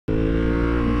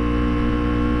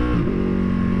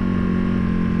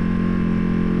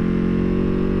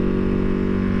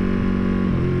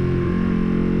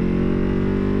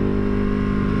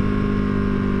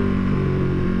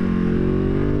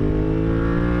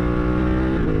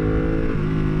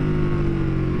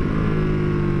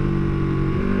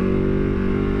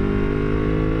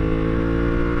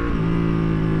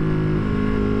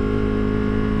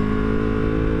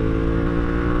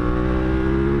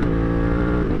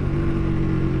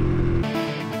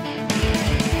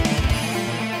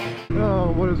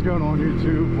What is going on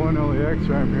YouTube? One LAX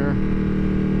Ram here.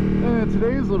 And in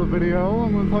today's little video,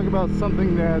 I'm going to talk about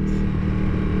something that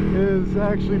is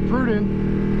actually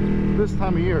prudent this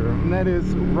time of year, and that is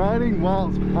riding while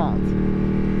it's hot.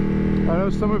 I know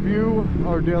some of you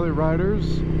are daily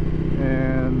riders,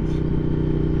 and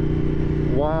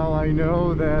while I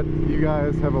know that you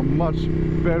guys have a much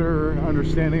better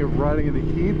understanding of riding in the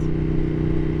heat,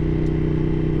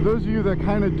 those of you that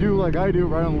kind of do like I do,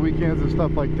 ride on the weekends and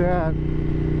stuff like that,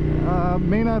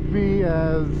 may not be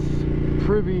as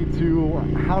privy to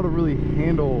how to really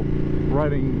handle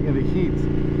riding in the heat.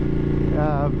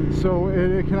 So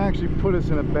it can actually put us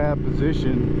in a bad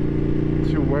position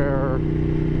to where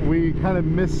we kind of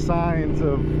miss signs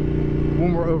of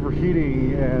when we're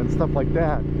overheating and stuff like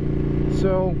that.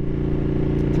 So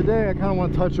today I kind of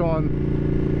want to touch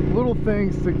on little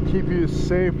things to keep you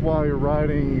safe while you're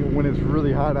riding when it's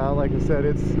really hot out. Like I said,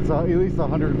 it's at least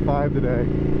 105 today,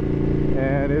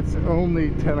 and it's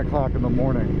only 10 o'clock in the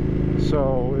morning,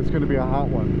 so it's going to be a hot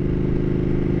one.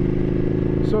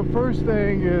 So first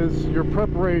thing is your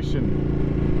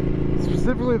preparation,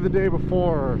 specifically the day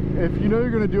before. If you know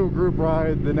you're going to do a group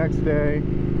ride the next day,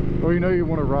 or you know you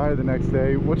want to ride the next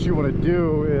day, what you want to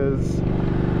do is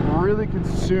really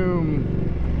consume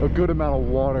a good amount of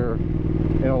water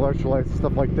and electrolytes and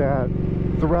stuff like that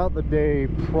throughout the day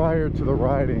prior to the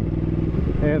riding.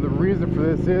 And the reason for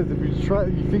this is, if you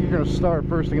think you're going to start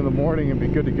first thing in the morning and be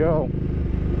good to go,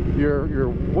 you're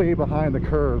way behind the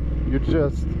curve. You're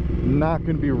just not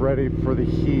going to be ready for the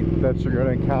heat that you're going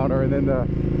to encounter and then the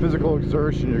physical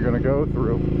exertion you're going to go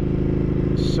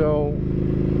through. So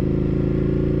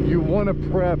you want to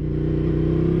prep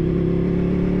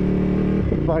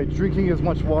by drinking as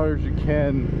much water as you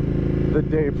can the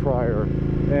day prior,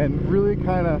 and really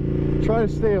kind of try to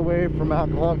stay away from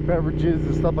alcoholic beverages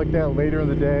and stuff like that later in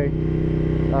the day,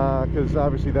 because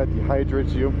obviously that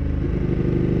dehydrates you.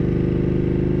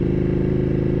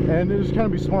 And just kind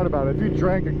of be smart about it. If you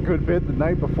drank a good bit the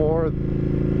night before,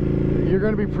 you're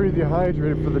going to be pretty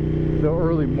dehydrated for the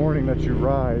early morning that you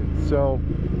ride, so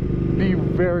be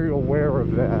very aware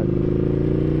of that.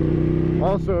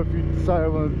 Also, if you decide,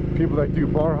 one of the people that do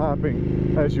bar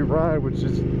hopping as you ride, which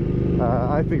is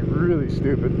I think really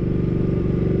stupid,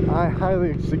 I highly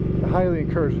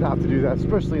encourage not to do that,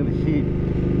 especially in the heat.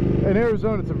 In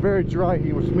Arizona, it's a very dry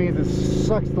heat, which means it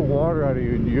sucks the water out of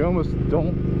you, and you almost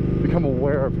don't become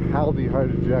aware of how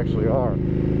dehydrated you actually are.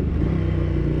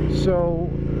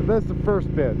 So that's the first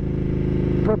bit,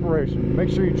 preparation. Make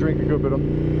sure you drink a good bit of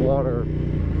water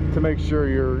to make sure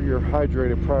you're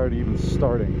hydrated prior to even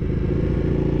starting.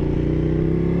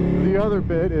 The other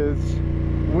bit is,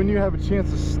 when you have a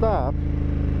chance to stop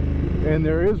and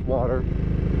there is water,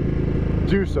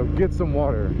 do so. Get some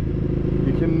water.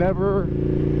 You can never,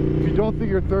 if you don't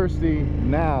think you're thirsty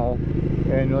now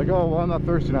and you're like, oh well, I'm not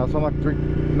thirsty now, so I'm not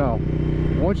drinking. No,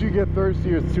 once you get thirsty,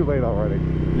 it's too late already.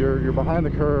 You're behind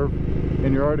the curve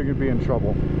and you're already going to be in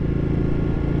trouble.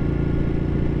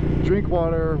 Drink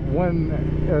water when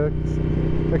it's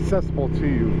accessible to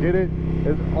you. Get it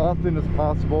as often as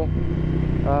possible.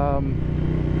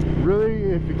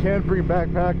 Really, if you can, bring a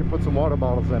backpack and put some water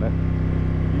bottles in it.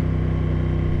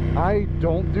 I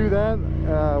don't do that.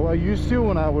 Well, I used to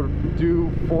when I would do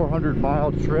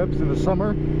 400-mile trips in the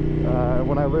summer.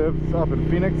 When I lived up in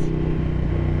Phoenix,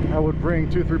 I would bring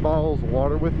 2-3 bottles of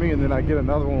water with me, and then I get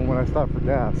another one when I stop for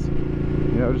gas.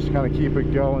 You know, just kind of keep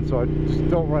it going so I just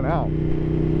don't run out.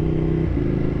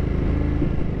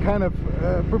 Kind of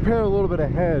prepare a little bit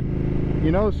ahead.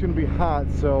 You know it's going to be hot,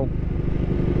 so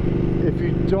if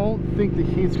you don't think the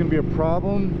heat's going to be a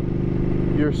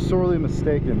problem, you're sorely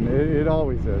mistaken. It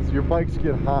always is. Your bikes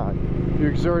get hot, you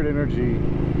exert energy,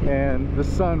 and the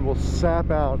sun will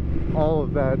sap out all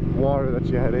of that water that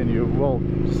you had in you. Will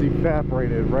just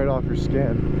evaporate it right off your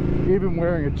skin. Even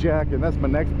wearing a jacket, and that's my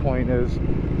next point, is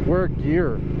wear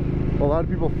gear. A lot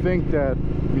of people think that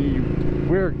when you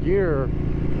wear gear,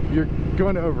 you're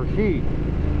going to overheat.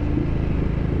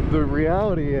 The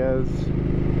reality is,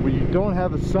 when you don't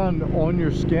have the sun on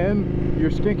your skin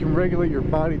can regulate your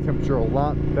body temperature a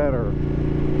lot better.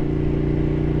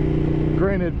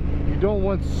 Granted, you don't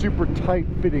want super tight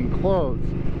fitting clothes,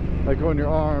 like on your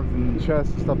arms and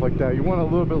chest and stuff like that. You want a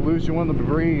little bit loose, you want them to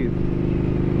breathe.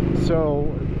 So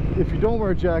if you don't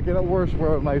wear a jacket, at worst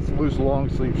wear a nice loose long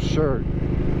sleeve shirt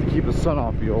to keep the sun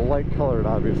off you, light colored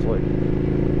obviously,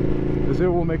 because it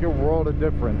will make a world of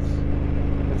difference.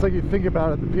 It's like, you think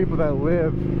about it, the people that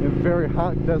live in very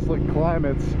hot, desolate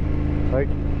climates, like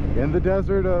in the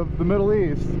desert of the Middle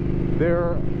East,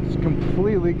 they're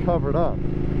completely covered up.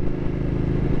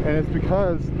 And it's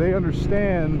because they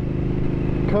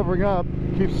understand covering up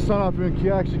keeps the sun off you and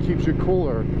actually keeps you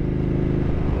cooler.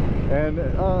 And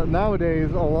nowadays,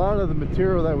 a lot of the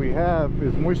material that we have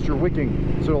is moisture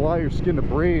wicking, so to allow your skin to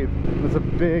breathe. That's a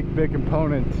big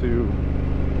component to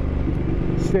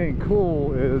staying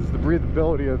cool, is the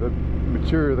breathability of the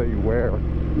material that you wear.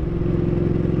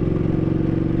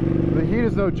 The heat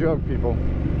is no joke, people.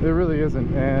 It really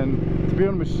isn't. And to be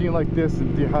on a machine like this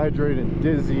and dehydrated and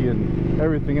dizzy and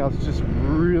everything else, is just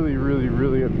really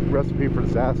a recipe for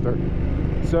disaster.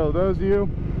 So those of you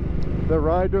that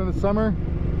ride during the summer,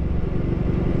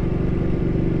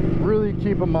 really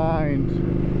keep in mind,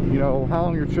 you know, how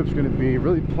long your trip's going to be.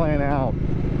 Really plan out,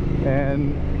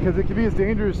 and because it can be as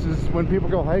dangerous as when people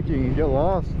go hiking and get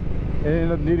lost and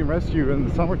end up needing rescue in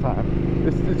the summertime.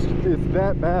 It's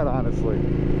that bad, honestly.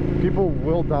 People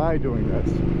will die doing this,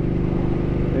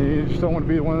 and you just don't want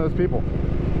to be one of those people.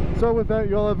 So with that,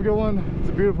 you all have a good one. It's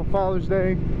a beautiful Father's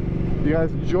Day. You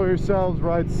guys enjoy yourselves,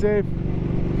 ride safe.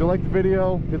 If you like the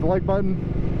video, hit the like button.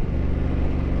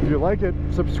 If you like it,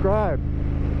 subscribe.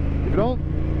 If you don't,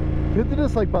 hit the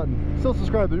dislike button. Still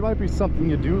subscribe. There might be something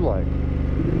you do like.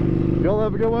 Y'all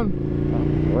have a good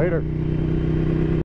one. Later.